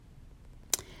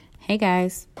Hey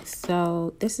guys,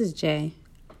 so this is Jay,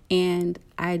 and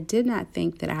I did not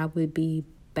think that I would be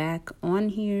back on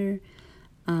here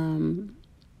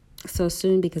so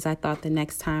soon because I thought the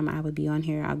next time I would be on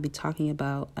here, I'll be talking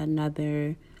about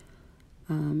another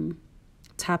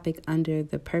topic under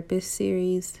the Purpose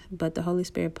series, but the Holy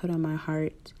Spirit put on my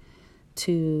heart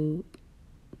to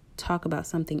talk about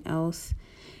something else.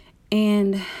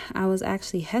 And I was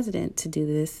actually hesitant to do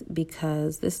this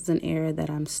because this is an era that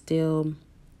I'm still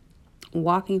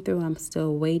walking through. I'm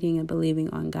still waiting and believing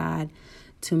on God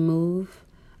to move.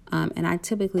 And I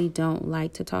typically don't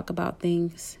like to talk about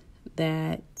things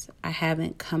that I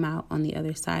haven't come out on the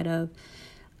other side of,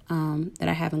 that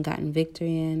I haven't gotten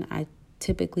victory in. I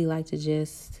typically like to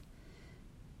just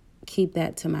keep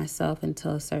that to myself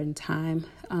until a certain time.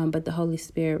 But the Holy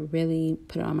Spirit really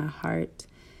put it on my heart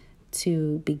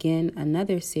to begin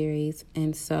another series.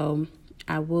 And so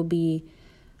I will be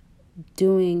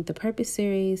doing the Purpose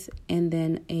series and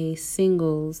then a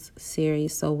singles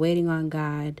series. So Waiting on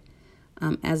God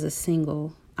as a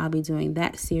single. I'll be doing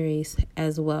that series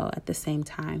as well at the same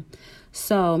time.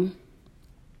 So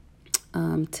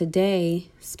today,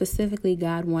 specifically,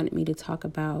 God wanted me to talk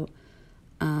about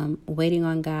waiting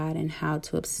on God and how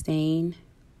to abstain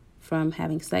from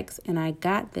having sex. And I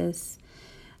got this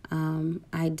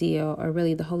idea, or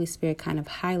really the Holy Spirit kind of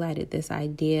highlighted this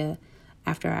idea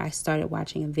after I started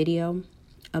watching a video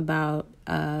about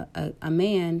a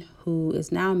man who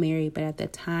is now married, but at the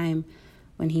time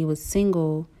when he was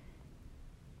single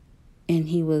and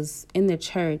he was in the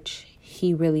church,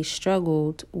 he really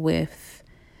struggled with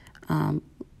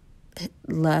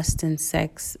lust and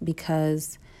sex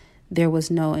because there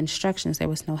was no instructions, there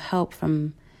was no help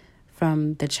from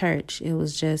the church. It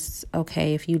was just,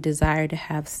 okay, if you desire to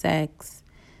have sex,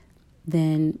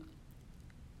 then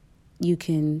you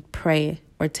can pray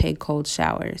or take cold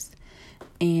showers.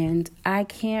 And I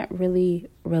can't really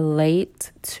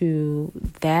relate to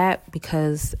that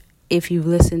because if you've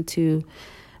listened to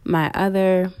my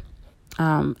other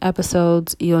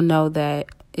episodes, you'll know that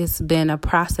it's been a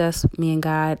process. Me and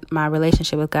God, my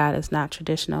relationship with God is not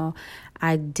traditional.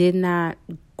 I did not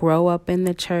grow up in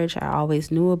the church. I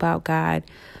always knew about God.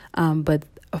 But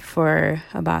for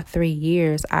about 3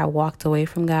 years, I walked away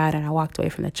from God and I walked away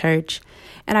from the church,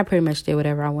 and I pretty much did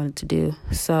whatever I wanted to do.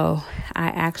 So I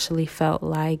actually felt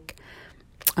like,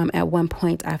 at one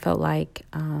point, I felt like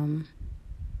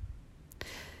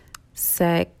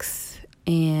sex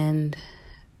and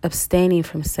abstaining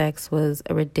from sex was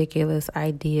a ridiculous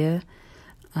idea.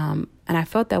 And I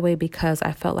felt that way because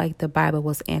I felt like the Bible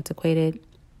was antiquated.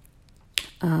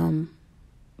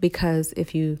 Because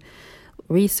if you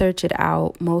research it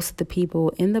out, most of the people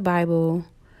in the Bible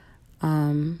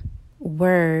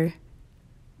were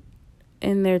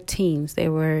in their teens. They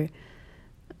were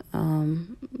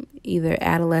either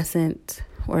adolescent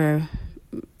or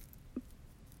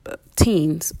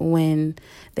teens when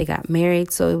they got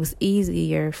married. So it was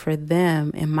easier for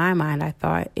them, in my mind, I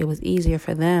thought it was easier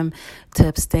for them to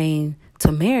abstain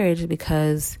to marriage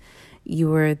because you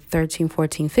were 13,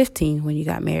 14, 15 when you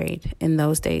got married in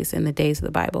those days, in the days of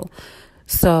the Bible.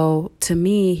 So to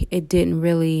me, it didn't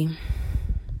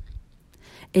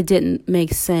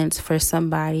make sense for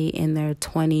somebody in their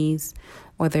 20s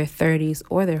or their 30s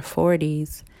or their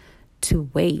 40s to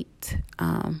wait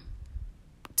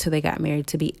till they got married,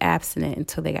 to be abstinent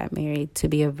until they got married, to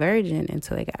be a virgin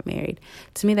until they got married.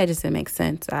 To me, that just didn't make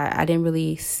sense. I didn't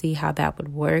really see how that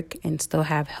would work and still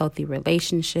have healthy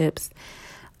relationships.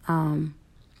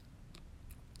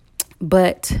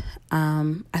 But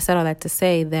I said all that to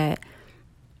say that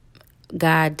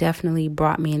God definitely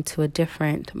brought me into a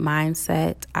different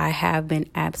mindset. I have been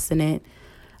abstinent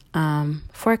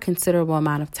for a considerable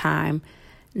amount of time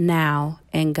now,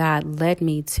 and God led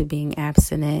me to being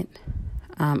abstinent.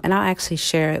 And I'll actually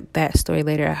share that story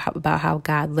later about how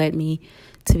God led me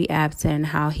to be abstinent,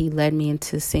 how he led me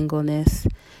into singleness,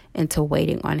 into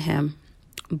waiting on him.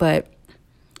 But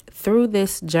through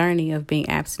this journey of being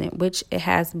abstinent, which it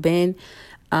has been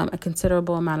a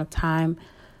considerable amount of time,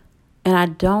 and I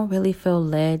don't really feel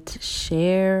led to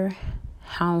share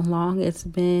how long it's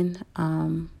been.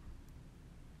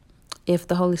 If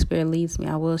the Holy Spirit leads me,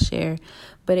 I will share.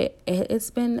 But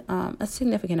it's been a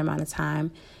significant amount of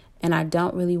time, and I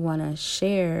don't really want to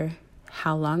share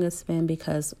how long it's been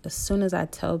because as soon as I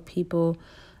tell people,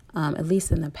 at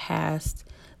least in the past,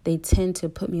 they tend to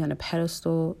put me on a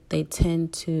pedestal. They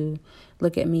tend to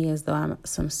look at me as though I'm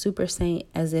some super saint,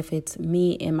 as if it's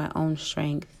me in my own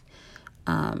strength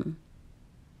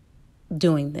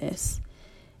doing this.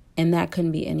 And that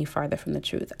couldn't be any farther from the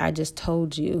truth. I just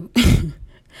told you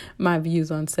my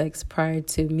views on sex prior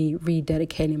to me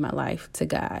rededicating my life to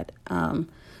God.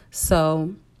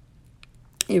 So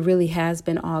it really has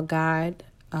been all God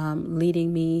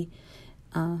leading me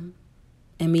and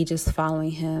me just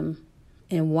following him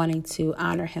and wanting to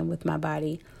honor him with my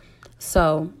body.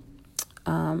 So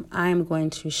I am going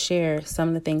to share some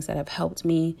of the things that have helped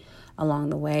me along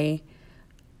the way.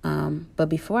 But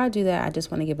before I do that, I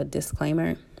just want to give a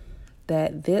disclaimer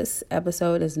that this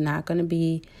episode is not going to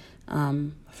be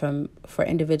for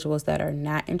individuals that are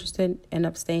not interested in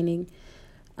abstaining.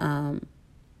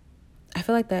 I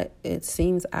feel like that it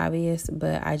seems obvious,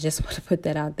 but I just want to put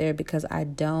that out there because I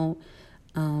don't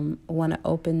want to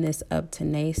open this up to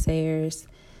naysayers.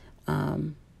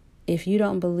 If you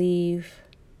don't believe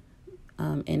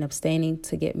in abstaining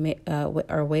to get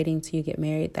or waiting till you get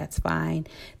married, that's fine.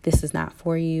 This is not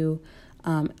for you.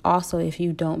 Also, if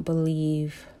you don't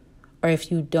believe, or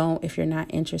if you're not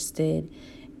interested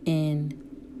in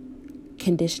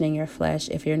conditioning your flesh,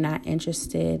 if you're not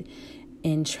interested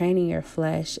in training your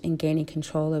flesh and gaining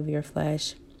control of your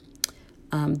flesh,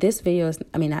 this podcast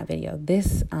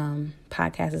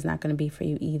is not going to be for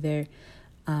you either.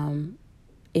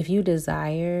 If you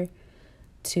desire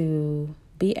to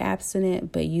be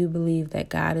abstinent, but you believe that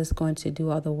God is going to do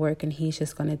all the work and he's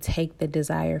just going to take the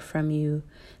desire from you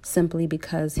simply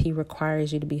because he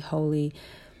requires you to be holy,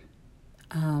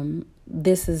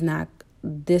 this is not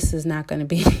going to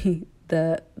be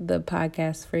the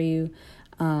podcast for you,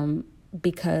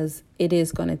 because it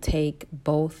is going to take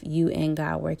both you and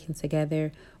God working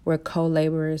together. We're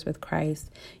co-laborers with Christ.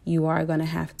 You are going to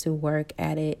have to work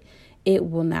at it.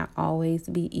 It will not always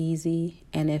be easy.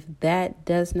 And if that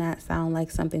does not sound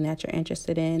like something that you're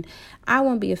interested in, I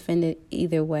won't be offended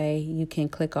either way. You can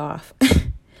click off.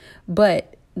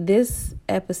 But this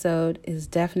episode is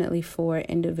definitely for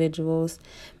individuals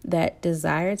that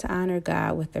desire to honor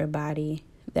God with their body,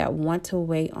 that want to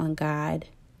wait on God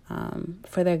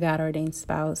for their God-ordained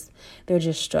spouse. They're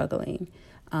just struggling.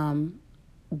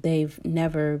 They've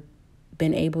never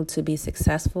been able to be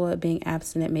successful at being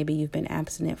abstinent. Maybe you've been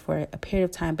abstinent for a period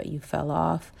of time, but you fell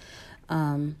off.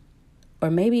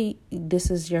 Or maybe this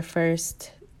is your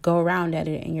first go around at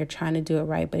it and you're trying to do it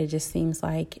right, but it just seems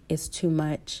like it's too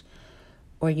much,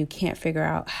 or you can't figure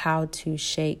out how to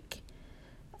shake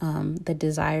the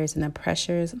desires and the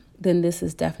pressures. Then this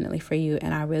is definitely for you,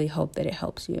 and I really hope that it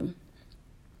helps you.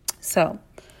 So,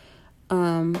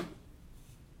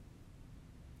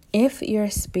 if your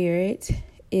spirit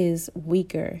is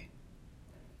weaker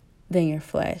than your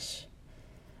flesh,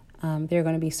 there are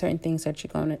going to be certain things that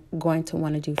you're going to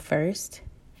want to do first.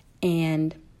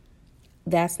 And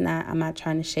I'm not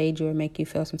trying to shade you or make you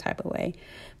feel some type of way,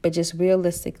 but just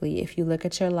realistically, if you look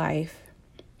at your life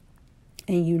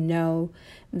and you know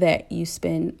that you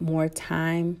spend more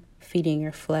time feeding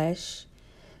your flesh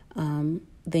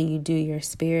than you do your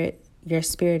spirit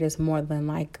is more than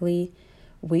likely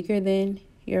weaker than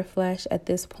your flesh at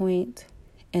this point.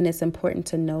 And it's important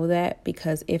to know that,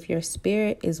 because if your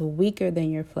spirit is weaker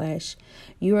than your flesh,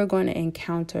 you are going to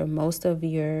encounter most of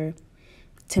your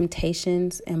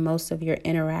temptations and most of your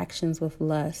interactions with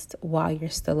lust while you're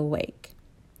still awake.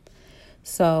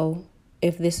 So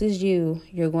if this is you,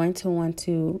 you're going to want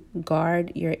to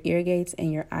guard your ear gates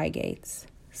and your eye gates.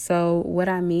 So what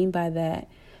I mean by that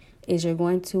is you're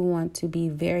going to want to be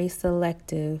very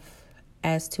selective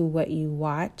as to what you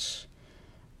watch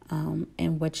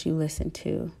and what you listen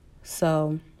to.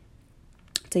 So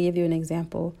to give you an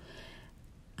example,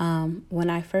 when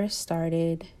I first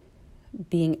started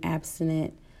being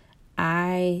abstinent,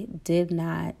 I did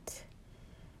not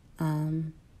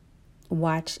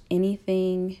watch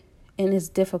anything, and it's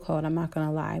difficult, I'm not going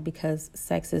to lie, because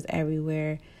sex is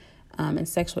everywhere and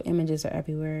sexual images are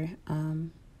everywhere.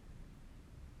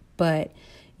 But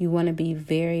you want to be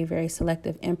very, very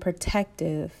selective and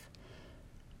protective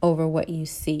over what you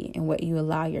see and what you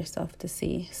allow yourself to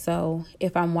see. So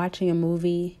if I'm watching a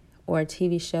movie or a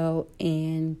TV show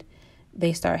and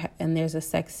and there's a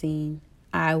sex scene,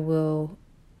 I will,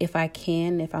 if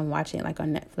I'm watching it like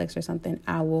on Netflix or something,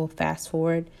 I will fast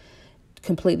forward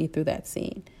completely through that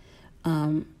scene.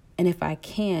 And if I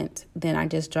can't, then I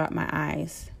just drop my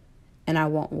eyes and I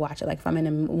won't watch it. Like if I'm in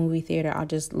a movie theater, I'll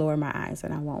just lower my eyes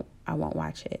and I won't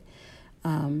watch it.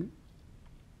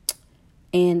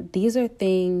 And these are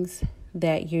things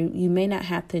that you may not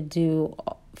have to do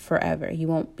forever.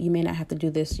 You may not have to do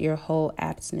this your whole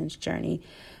abstinence journey,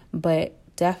 but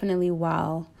definitely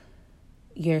while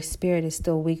your spirit is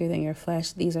still weaker than your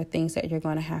flesh, these are things that you're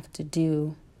going to have to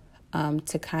do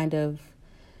to kind of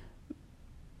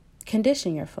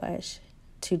condition your flesh,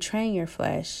 to train your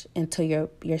flesh until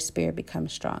your spirit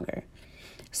becomes stronger.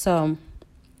 So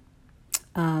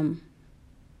when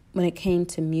it came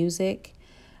to music,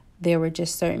 there were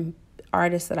just certain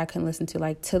artists that I can listen to.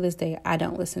 Like, to this day, I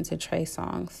don't listen to Trey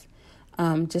songs.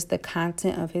 Just the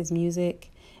content of his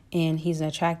music, and he's an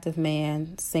attractive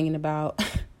man singing about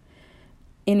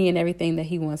any and everything that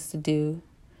he wants to do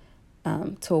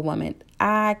to a woman.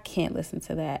 I can't listen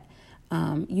to that.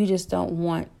 You just don't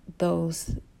want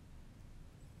those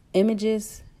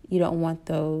images. You don't want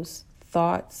those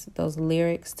thoughts, those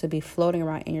lyrics to be floating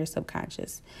around in your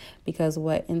subconscious, because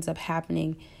what ends up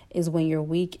happening is when you're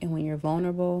weak and when you're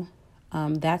vulnerable,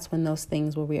 that's when those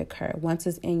things will reoccur. Once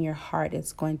it's in your heart,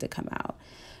 it's going to come out.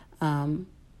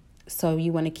 So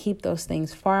you want to keep those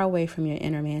things far away from your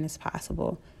inner man as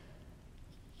possible.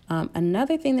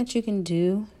 Another thing that you can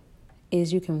do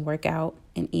is you can work out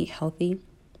and eat healthy.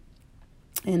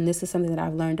 And this is something that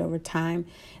I've learned over time,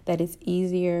 that it's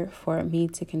easier for me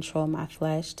to control my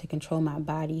flesh, to control my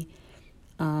body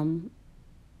when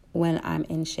I'm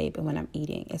in shape and when I'm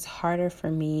eating. It's harder for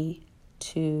me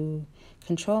to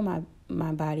control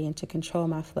my body and to control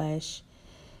my flesh,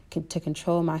 to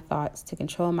control my thoughts, to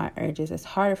control my urges. It's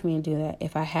harder for me to do that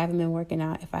if I haven't been working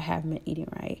out, if I haven't been eating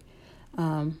right.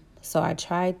 So I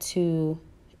try to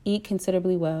eat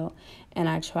considerably well, and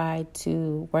I try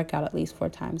to work out at least 4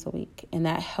 times a week. And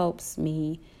that helps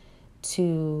me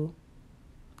to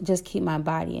just keep my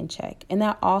body in check. And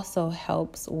that also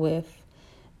helps with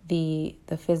the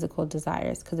physical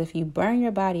desires, because if you burn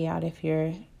your body out, if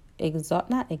you're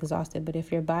not exhausted, but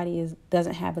if your body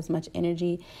doesn't have as much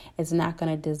energy, it's not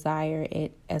going to desire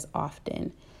it as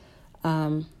often.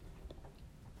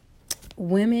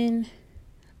 Women,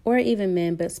 or even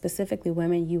men, but specifically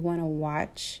women, you want to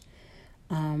watch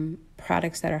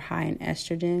products that are high in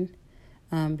estrogen,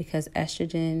 because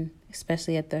estrogen,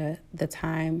 especially at the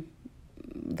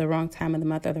wrong time of the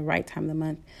month or the right time of the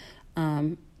month,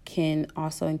 can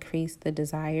also increase the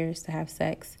desires to have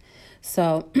sex.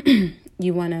 So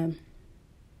you want to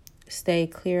stay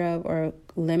clear of or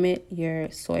limit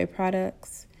your soy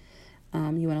products.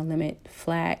 You want to limit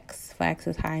flax. Flax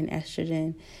is high in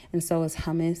estrogen, and so is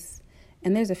hummus.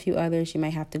 And there's a few others you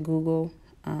might have to Google,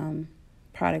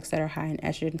 products that are high in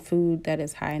estrogen, food that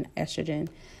is high in estrogen,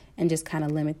 and just kind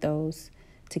of limit those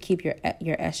to keep your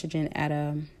estrogen at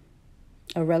a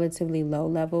relatively low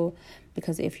level,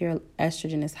 because if your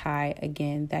estrogen is high,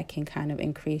 again, that can kind of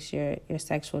increase your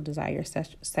sexual desire, your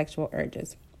sexual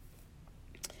urges.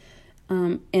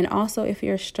 And also, if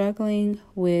you're struggling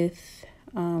with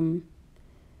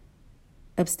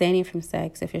abstaining from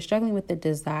sex, if you're struggling with the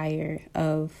desire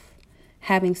of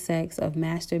having sex, of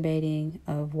masturbating,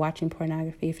 of watching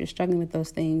pornography, if you're struggling with those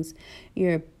things,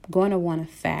 you're going to want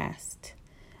to fast.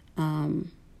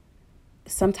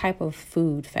 Some type of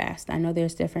food fast. I know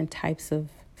there's different types of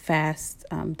fast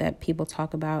that people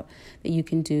talk about that you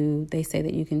can do. They say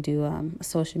that you can do a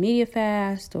social media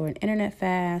fast, or an internet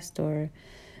fast, or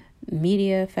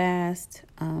media fast.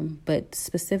 But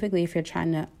specifically, if you're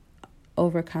trying to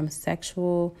overcome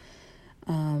sexual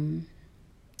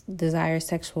desire,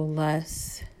 sexual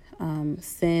lust,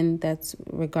 sin that's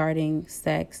regarding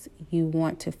sex, you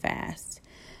want to fast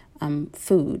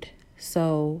food.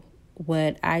 So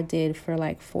what I did for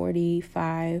like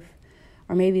 45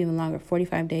 or maybe even longer,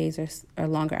 45 days or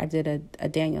longer, I did a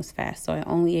Daniel's fast. So I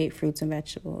only ate fruits and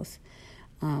vegetables,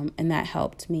 and that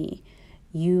helped me.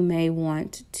 You may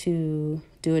want to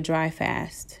do a dry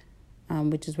fast,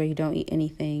 which is where you don't eat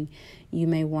anything. You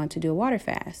may want to do a water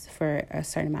fast for a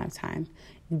certain amount of time.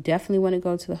 You definitely want to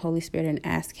go to the Holy Spirit and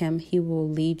ask him. He will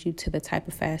lead you to the type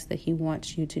of fast that he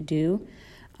wants you to do.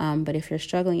 But if you're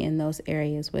struggling in those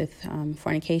areas with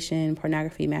fornication,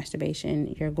 pornography,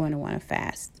 masturbation, you're going to want to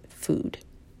fast food.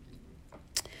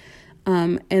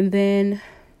 And then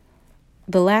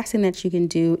the last thing that you can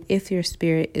do, if your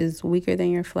spirit is weaker than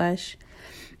your flesh,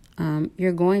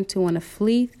 you're going to want to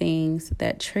flee things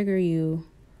that trigger you,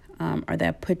 or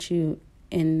that put you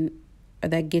in, or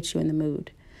that get you in the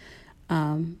mood.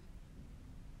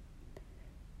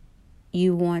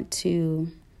 You want to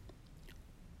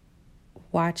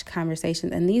watch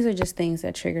conversations, and these are just things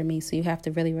that trigger me, so you have to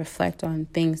really reflect on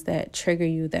things that trigger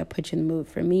you, that put you in the mood.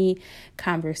 For me,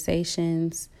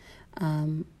 conversations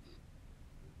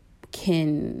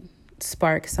can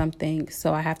spark something,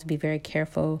 so I have to be very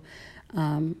careful.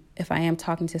 If I am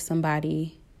talking to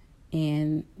somebody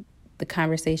and the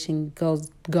conversation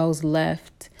goes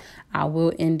left, I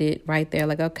will end it right there,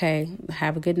 like, okay,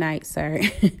 have a good night, sir.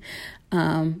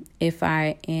 If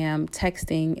I am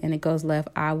texting and it goes left,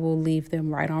 I will leave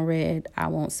them right on red. I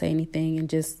won't say anything and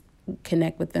just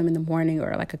connect with them in the morning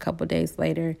or like a couple days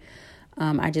later.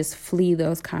 I just flee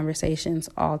those conversations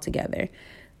altogether.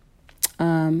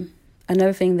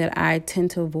 Another thing that I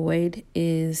tend to avoid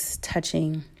is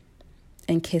touching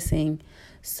and kissing.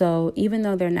 So even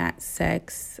though they're not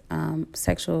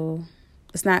sexual,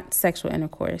 it's not sexual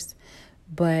intercourse,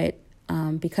 but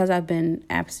because I've been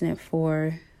abstinent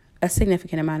for a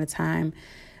significant amount of time,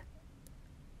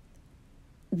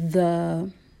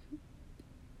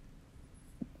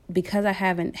 because I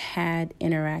haven't had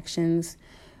interactions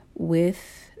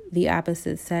with the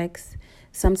opposite sex,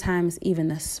 sometimes even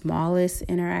the smallest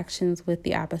interactions with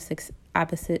the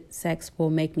opposite sex will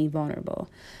make me vulnerable.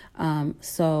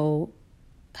 So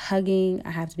hugging,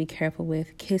 I have to be careful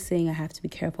with. Kissing, I have to be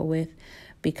careful with,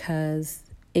 because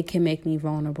it can make me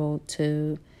vulnerable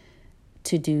to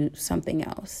do something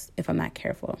else if I'm not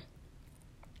careful.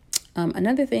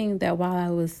 Another thing that while I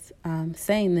was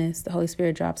saying this, the Holy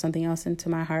Spirit dropped something else into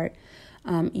my heart.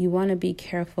 You want to be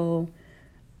careful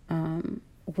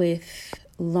with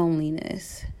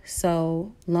loneliness.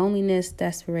 So loneliness,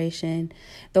 desperation,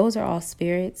 those are all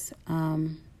spirits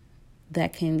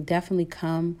that can definitely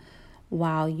come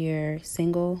while you're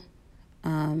single,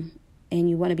 and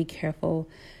you want to be careful.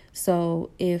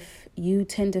 So if you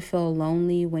tend to feel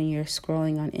lonely when you're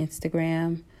scrolling on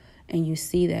Instagram and you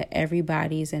see that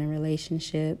everybody's in a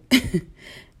relationship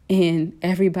and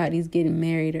everybody's getting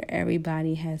married or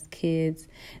everybody has kids,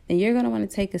 then you're going to want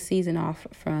to take a season off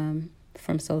from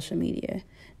social media,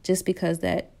 just because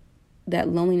that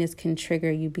loneliness can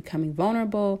trigger you becoming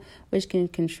vulnerable, which can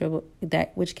trigger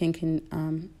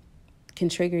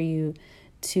you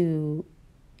to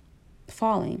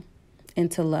falling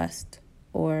into lust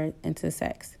or into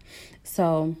sex.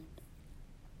 So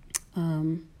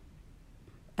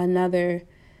another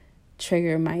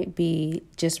trigger might be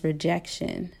just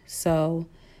rejection. So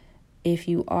if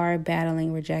you are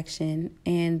battling rejection,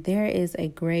 and there is a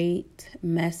great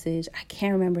message, I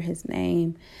can't remember his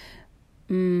name.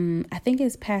 I think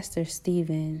it's Pastor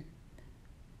Stephen.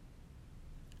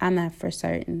 I'm not for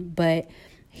certain, but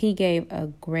he gave a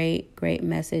great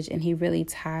message, and he really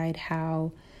tied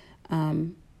how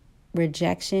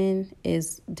rejection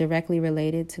is directly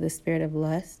related to the spirit of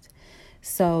lust.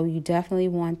 So you definitely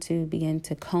want to begin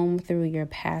to comb through your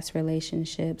past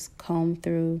relationships, comb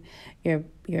through your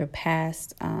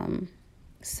past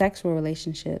sexual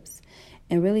relationships,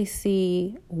 and really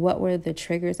see what were the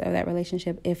triggers of that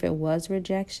relationship. If it was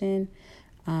rejection,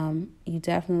 you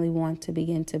definitely want to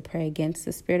begin to pray against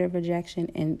the spirit of rejection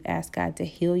and ask God to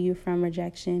heal you from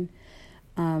rejection,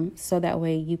 so that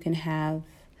way you can have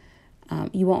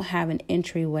you won't have an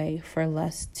entryway for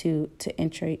lust to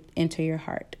enter your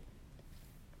heart.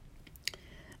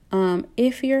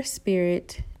 If your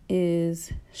spirit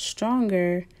is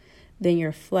stronger than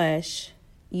your flesh,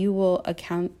 you will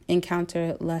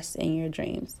encounter lust in your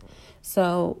dreams.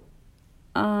 So,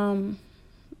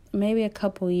 maybe a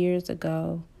couple years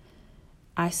ago,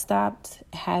 I stopped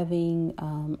having,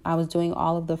 I was doing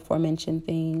all of the aforementioned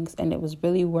things, and it was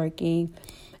really working,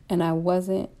 and I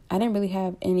didn't really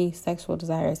have any sexual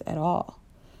desires at all.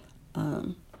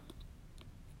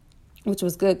 Which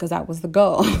was good, because that was the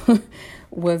goal,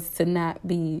 was to not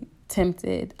be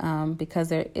tempted, because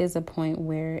there is a point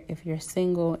where if you're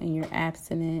single and you're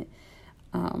abstinent,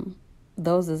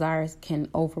 those desires can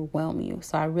overwhelm you.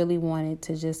 So I really wanted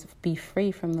to just be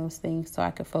free from those things so I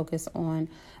could focus on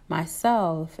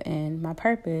myself and my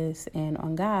purpose and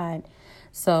on God.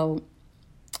 So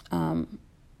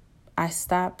I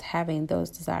stopped having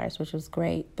those desires, which was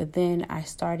great. But then I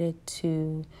started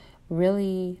to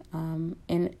really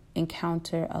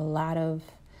encounter a lot of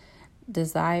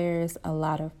desires, a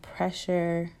lot of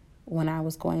pressure when I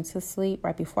was going to sleep,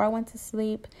 right before I went to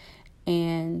sleep,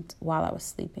 and while I was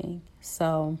sleeping.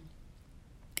 So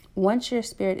once your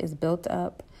spirit is built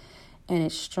up and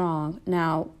it's strong,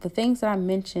 now the things that I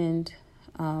mentioned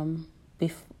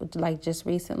like just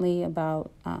recently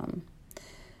about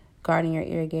guarding your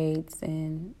ear gates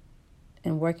and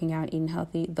working out, eating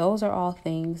healthy, those are all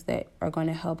things that are going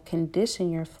to help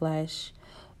condition your flesh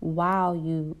while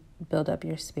you build up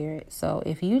your spirit. So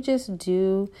if you just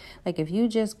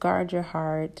guard your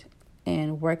heart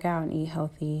and work out and eat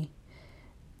healthy,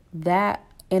 that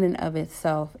in and of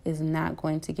itself is not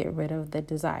going to get rid of the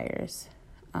desires.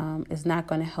 It's not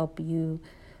going to help you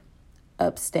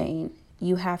abstain.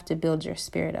 You have to build your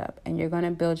spirit up, and you're going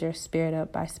to build your spirit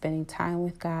up by spending time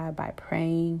with God, by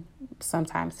praying,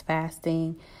 sometimes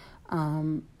fasting,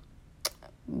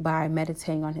 by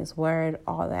meditating on His Word,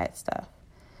 all that stuff.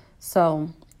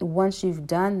 So once you've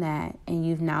done that and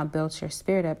you've now built your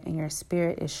spirit up and your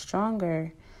spirit is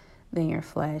stronger than your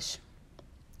flesh,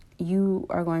 you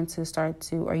are going to start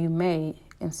to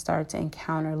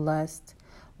encounter lust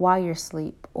while you're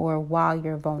asleep or while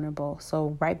you're vulnerable.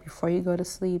 So right before you go to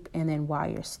sleep and then while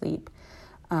you're asleep.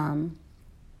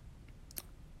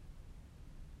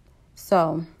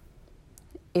 So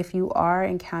if you are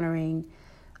encountering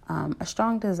a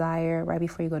strong desire right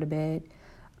before you go to bed,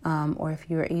 or if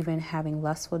you're even having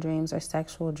lustful dreams or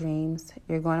sexual dreams,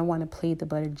 you're going to want to plead the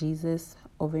blood of Jesus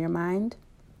over your mind.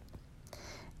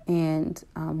 And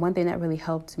one thing that really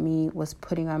helped me was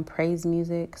putting on praise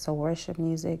music, so worship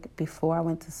music, before I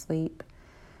went to sleep.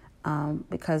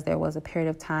 Because there was a period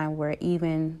of time where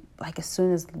even like as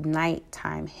soon as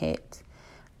nighttime hit,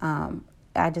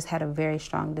 I just had a very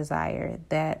strong desire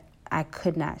that I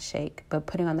could not shake. But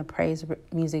putting on the praise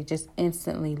music just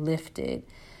instantly lifted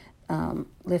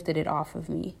it off of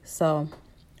me. So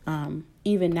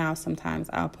even now, sometimes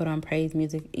I'll put on praise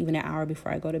music even an hour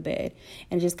before I go to bed,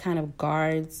 and it just kind of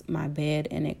guards my bed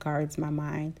and it guards my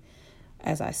mind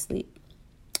as I sleep.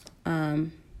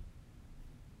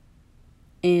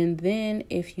 And then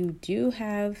if you do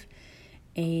have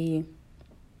a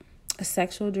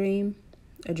sexual dream,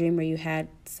 a dream where you had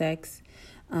sex,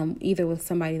 either with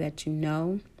somebody that you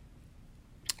know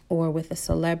or with a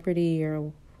celebrity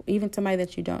or even somebody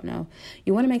that you don't know,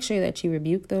 you want to make sure that you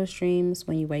rebuke those dreams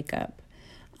when you wake up.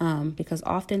 Because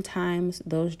oftentimes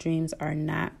those dreams are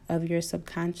not of your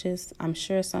subconscious. I'm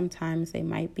sure sometimes they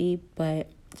might be, but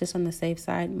just on the safe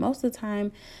side, most of the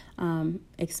time,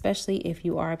 especially if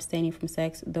you are abstaining from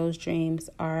sex, those dreams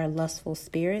are lustful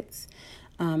spirits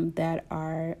that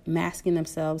are masking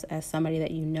themselves as somebody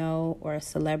that you know, or a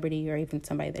celebrity, or even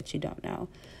somebody that you don't know.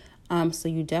 So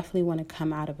you definitely want to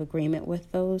come out of agreement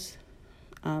with those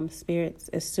spirits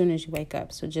as soon as you wake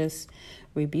up. So just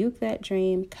rebuke that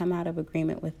dream, come out of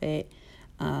agreement with it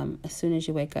as soon as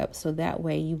you wake up. So that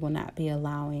way you will not be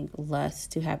allowing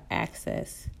lust to have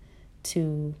access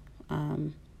to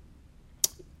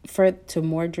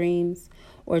more dreams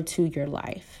or to your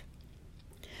life.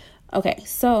 Okay,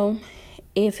 so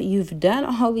if you've done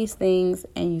all these things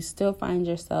and you still find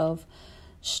yourself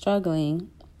struggling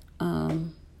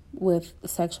with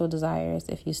sexual desires,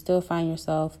 if you still find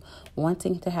yourself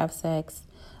wanting to have sex,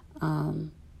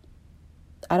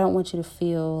 I don't want you to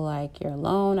feel like you're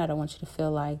alone. I don't want you to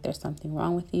feel like there's something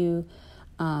wrong with you.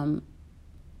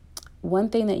 One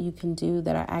thing that you can do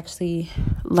that I actually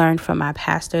learned from my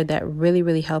pastor that really,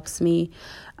 really helps me,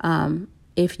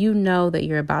 if you know that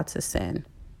you're about to sin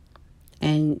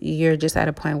and you're just at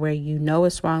a point where you know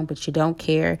it's wrong, but you don't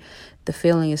care, the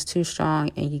feeling is too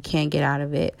strong and you can't get out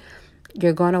of it,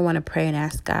 you're going to want to pray and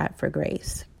ask God for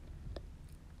grace.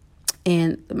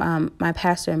 And my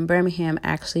pastor in Birmingham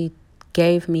actually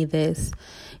gave me this.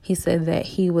 He said that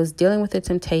he was dealing with a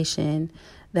temptation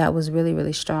that was really,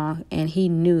 really strong, and he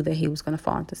knew that he was going to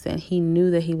fall into sin. He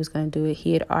knew that he was going to do it.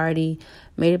 He had already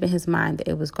made up in his mind that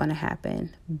it was going to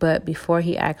happen. But before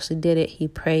he actually did it, he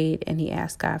prayed and he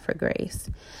asked God for grace.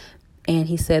 And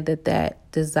he said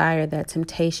that desire, that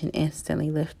temptation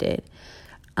instantly lifted.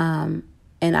 And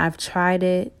I've tried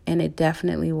it, and it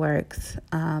definitely works.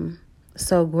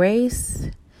 So grace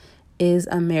is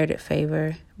a merited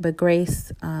favor, but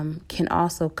grace can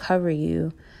also cover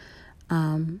you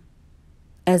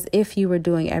as if you were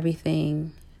doing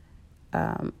everything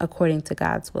according to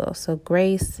God's will. So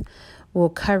grace will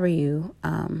cover you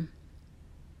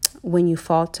when you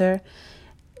falter,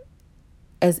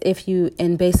 as if you,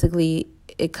 and basically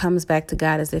it comes back to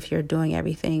God as if you're doing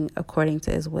everything according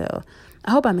to his will.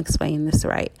 I hope I'm explaining this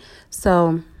right.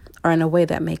 So, or in a way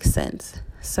that makes sense.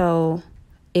 So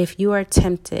if you are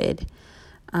tempted,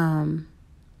 and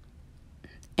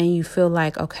you feel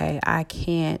like, okay, I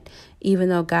can't, even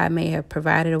though God may have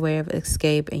provided a way of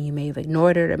escape and you may have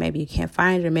ignored it, or maybe you can't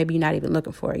find it, or maybe you're not even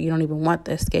looking for it. You don't even want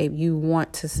the escape. You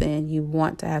want to sin. You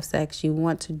want to have sex. You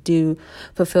want to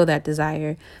fulfill that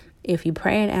desire. If you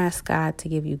pray and ask God to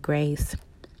give you grace,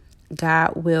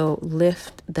 God will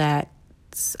lift that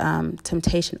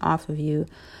temptation off of you,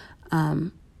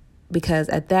 because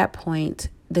at that point,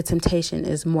 the temptation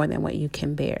is more than what you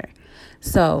can bear.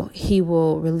 So he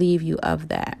will relieve you of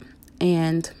that.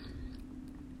 And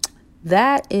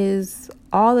that is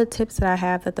all the tips that I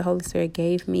have that the Holy Spirit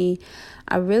gave me.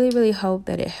 I really, really hope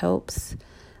that it helps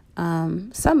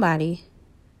somebody.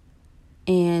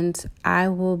 And I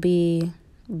will be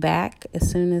back as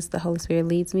soon as the Holy Spirit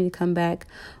leads me to come back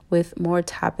with more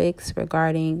topics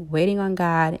regarding waiting on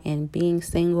God and being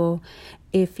single.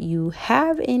 If you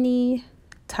have any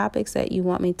topics that you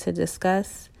want me to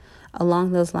discuss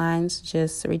along those lines,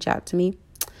 just reach out to me.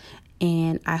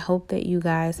 And I hope that you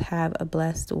guys have a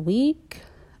blessed week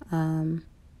or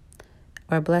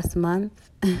a blessed month.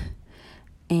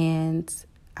 And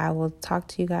I will talk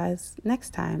to you guys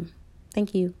next time.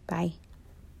 Thank you. Bye.